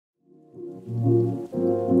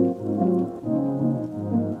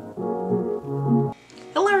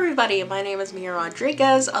everybody, my name is Mia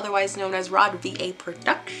Rodriguez, otherwise known as Rod VA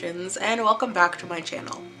Productions, and welcome back to my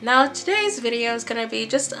channel. Now today's video is going to be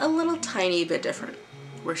just a little tiny bit different.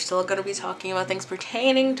 We're still going to be talking about things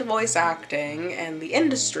pertaining to voice acting and the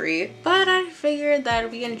industry, but I figured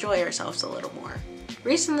that we enjoy ourselves a little more.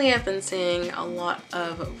 Recently I've been seeing a lot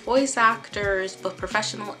of voice actors, both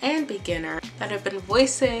professional and beginner, that have been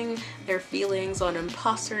voicing their feelings on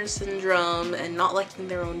imposter syndrome and not liking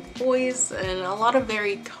their own voice, and a lot of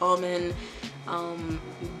very common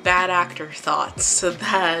bad actor thoughts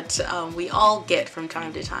that we all get from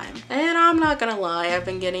time to time. And I'm not gonna lie, I've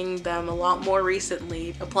been getting them a lot more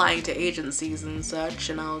recently, applying to agencies and such,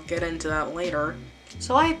 and I'll get into that later.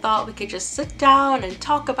 So I thought we could just sit down and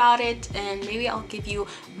talk about it, and maybe I'll give you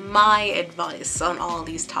my advice on all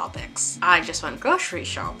these topics. I just went grocery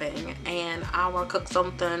shopping and I want to cook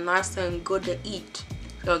something nice and good to eat.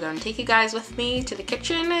 So I'm gonna take you guys with me to the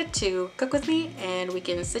kitchen to cook with me, and we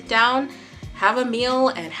can sit down, have a meal,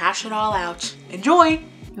 and hash it all out. Enjoy!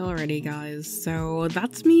 Alrighty guys, so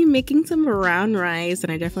that's me making some brown rice, and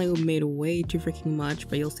I definitely made way too freaking much,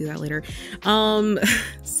 but you'll see that later.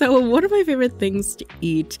 So one of my favorite things to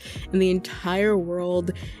eat in the entire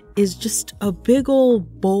world is just a big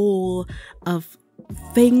old bowl of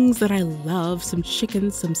things that I love. Some chicken,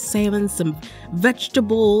 some salmon, some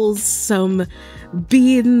vegetables, some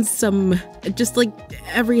beans, some just like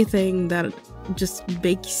everything that just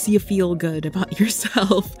makes you feel good about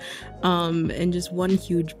yourself, and just one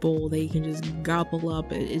huge bowl that you can just gobble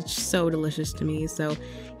up. It's so delicious to me. So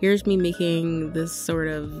here's me making this sort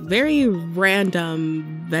of very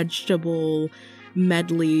random vegetable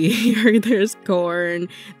medley. Here there's corn,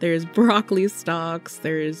 there's broccoli stalks,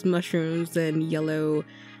 there's mushrooms and yellow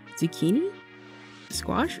zucchini,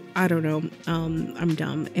 squash, I don't know. I'm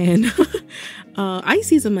dumb, and I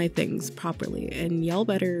season my things properly, and y'all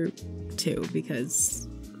better too, because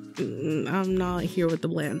I'm not here with the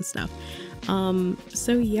bland stuff.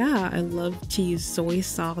 So yeah, I love to use soy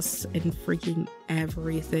sauce and freaking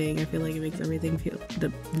everything. I feel like it makes everything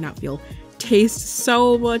taste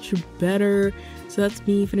so much better. So that's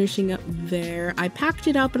me finishing up there. I packed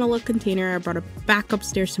it up in a little container. I brought it back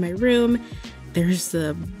upstairs to my room. There's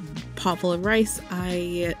the pot full of rice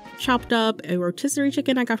I chopped up, a rotisserie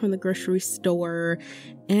chicken I got from the grocery store,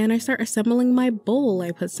 and I start assembling my bowl.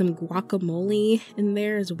 I put some guacamole in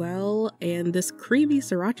there as well, and this creamy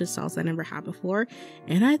sriracha sauce I never had before,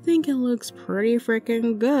 and I think it looks pretty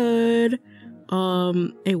freaking good.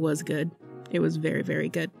 It was good. It was very, very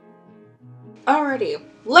good. Alrighty,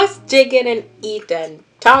 let's dig in and eat and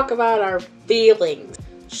talk about our feelings.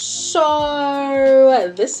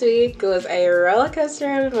 So this week was a roller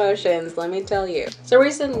coaster of emotions, let me tell you. So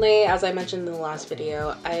recently, as I mentioned in the last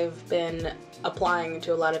video, I've been applying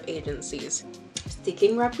to a lot of agencies,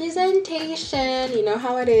 seeking representation, you know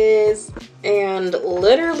how it is. And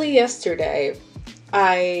literally yesterday,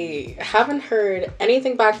 I haven't heard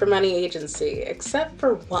anything back from any agency except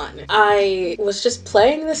for one. I was just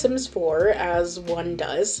playing The Sims 4 as one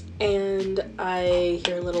does, and I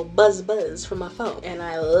hear a little buzz from my phone, and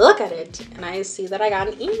I look at it and I see that I got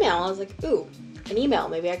an email. I was like, ooh, an email,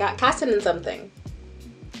 maybe I got casted in something.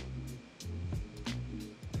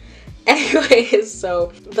 Anyways,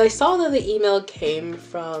 so I saw that the email came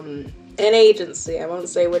from an agency, I won't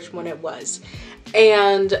say which one it was,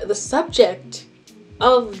 and the subject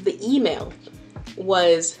of the email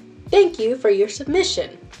was "thank you for your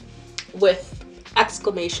submission" with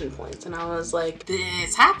exclamation points, and I was like,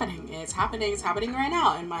 it's happening right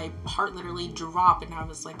now, and my heart literally dropped, and I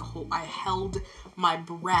was like, I held my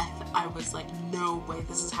breath. I was like, no way,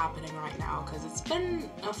 this is happening right now, because it's been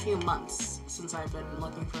a few months since I've been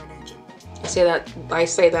looking for an agent. I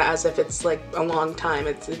say that as if it's like a long time.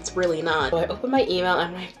 It's really not. So I open my email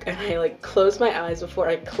and I like close my eyes before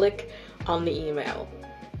I click on the email,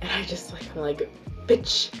 and I'm like,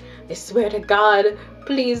 bitch, I swear to God,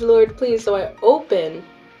 please, Lord, please. So I open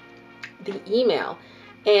the email,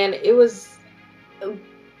 and it was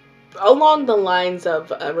along the lines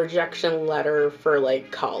of a rejection letter for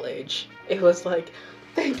like college. It was like,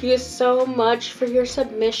 thank you so much for your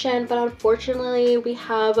submission, but unfortunately we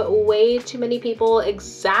have way too many people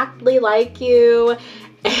exactly like you,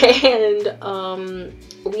 and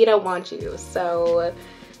we don't want you, so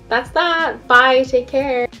that's that. Bye, take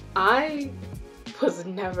care. I was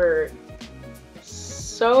never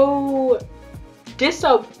so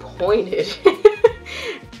disappointed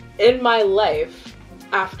in my life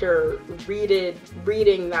after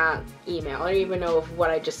reading that email. I don't even know if what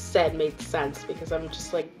I just said made sense, because I'm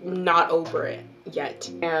just like not over it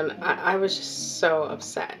yet. And I was just so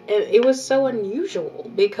upset. And it was so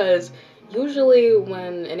unusual, because usually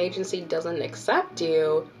when an agency doesn't accept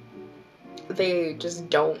you, they just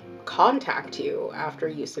don't contact you after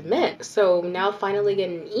you submit. So now finally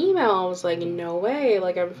getting an email, I was like, no way,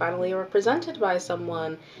 like I'm finally represented by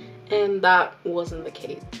someone. And that wasn't the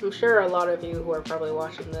case. I'm sure a lot of you who are probably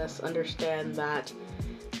watching this understand that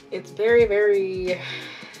it's very, very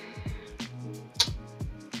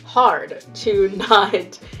hard to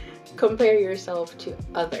not compare yourself to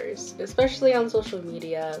others, especially on social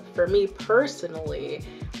media. For me personally,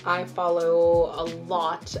 I follow a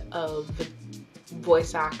lot of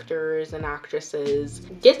voice actors and actresses.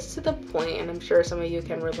 It gets to the point, and I'm sure some of you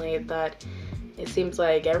can relate, that it seems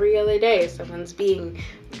like every other day someone's being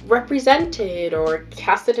represented or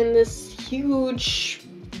casted in this huge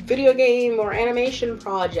video game or animation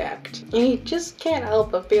project, and you just can't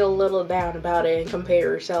help but feel a little down about it and compare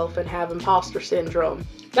yourself and have imposter syndrome,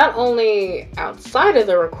 not only outside of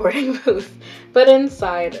the recording booth but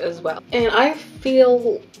inside as well. And I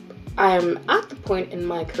feel I'm at the point in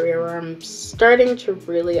my career where I'm starting to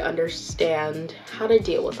really understand how to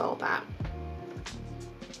deal with all that.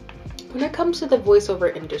 When it comes to the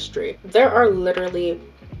voiceover industry, there are literally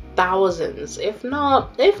thousands, if not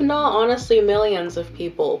honestly millions of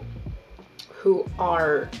people who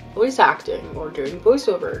are voice acting or doing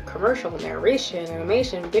voiceover, commercial, narration,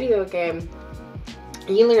 animation, video game,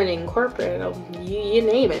 e-learning, corporate, you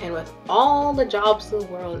name it. And with all the jobs in the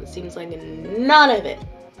world, it seems like none of it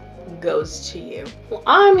goes to you. Well,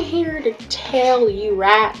 I'm here to tell you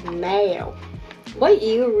right now what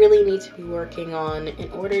you really need to be working on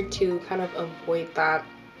in order to kind of avoid that,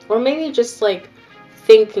 or maybe just like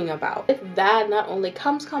thinking about. With that not only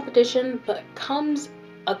comes competition, but comes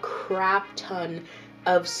a crap ton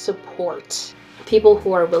of support. People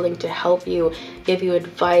who are willing to help you, give you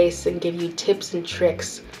advice, and give you tips and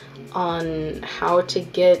tricks on how to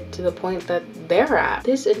get to the point that they're at.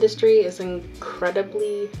 This industry is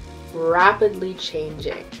incredibly rapidly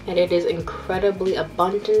changing, and it is incredibly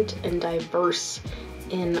abundant and diverse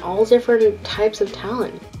in all different types of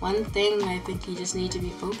talent. One thing I think you just need to be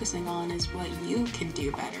focusing on is what you can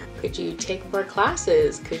do better. Could you take more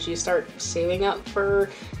classes? Could you start saving up for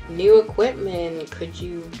new equipment? Could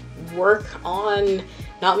you work on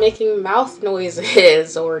not making mouth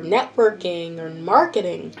noises or networking or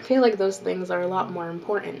marketing? I feel like those things are a lot more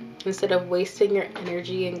important, instead of wasting your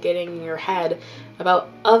energy and getting in your head about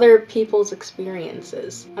other people's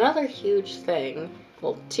experiences. Another huge thing,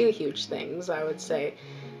 well, two huge things I would say,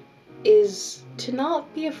 is to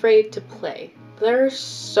not be afraid to play. There are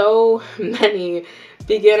so many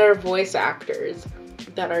beginner voice actors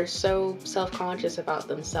that are so self-conscious about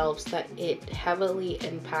themselves that it heavily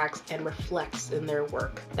impacts and reflects in their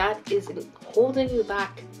work. That is holding you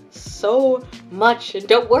back so much, and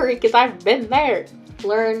don't worry, because I've been there.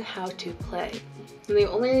 Learn how to play. And the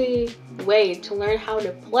only way to learn how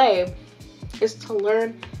to play is to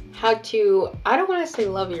learn how to, I don't want to say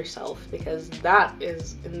love yourself, because that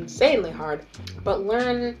is insanely hard, but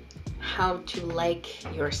learn how to like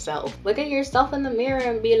yourself. Look at yourself in the mirror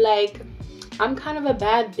and be like, I'm kind of a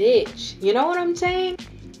bad bitch. You know what I'm saying?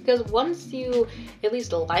 Because once you at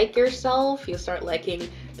least like yourself, you start liking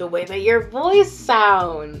the way that your voice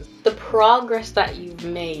sounds, the progress that you've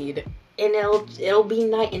made, and it'll be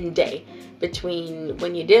night and day between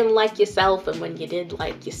when you didn't like yourself and when you did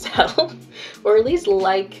like yourself, or at least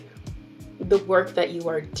like the work that you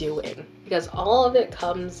are doing. Because all of it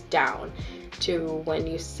comes down to when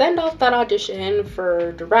you send off that audition for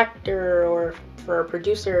a director or for a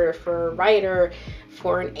producer, for a writer,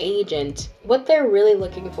 for an agent, what they're really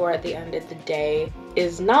looking for at the end of the day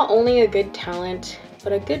is not only a good talent,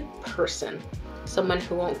 but a good person. Someone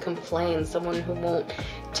who won't complain, someone who won't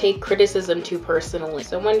take criticism too personally,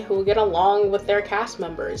 someone who will get along with their cast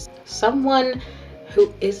members, someone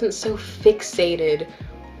who isn't so fixated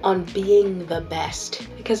on being the best.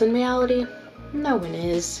 Because in reality, no one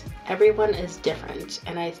is. Everyone is different,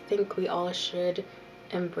 and I think we all should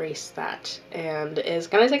embrace that. And it's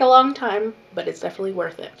gonna take a long time, but it's definitely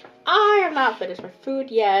worth it. I am not finished with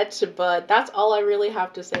food yet, but that's all I really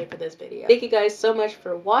have to say for this video. Thank you guys so much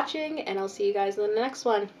for watching, and I'll see you guys in the next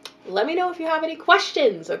one. Let me know if you have any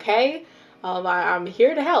questions, okay? I'm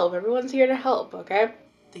here to help. Everyone's here to help, okay?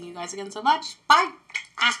 Thank you guys again so much. Bye!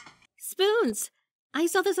 Spoons! I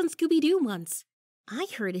saw this on Scooby-Doo once. I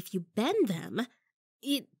heard if you bend them,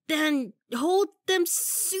 then hold them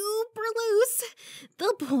super loose,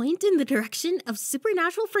 they'll point in the direction of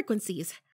supernatural frequencies.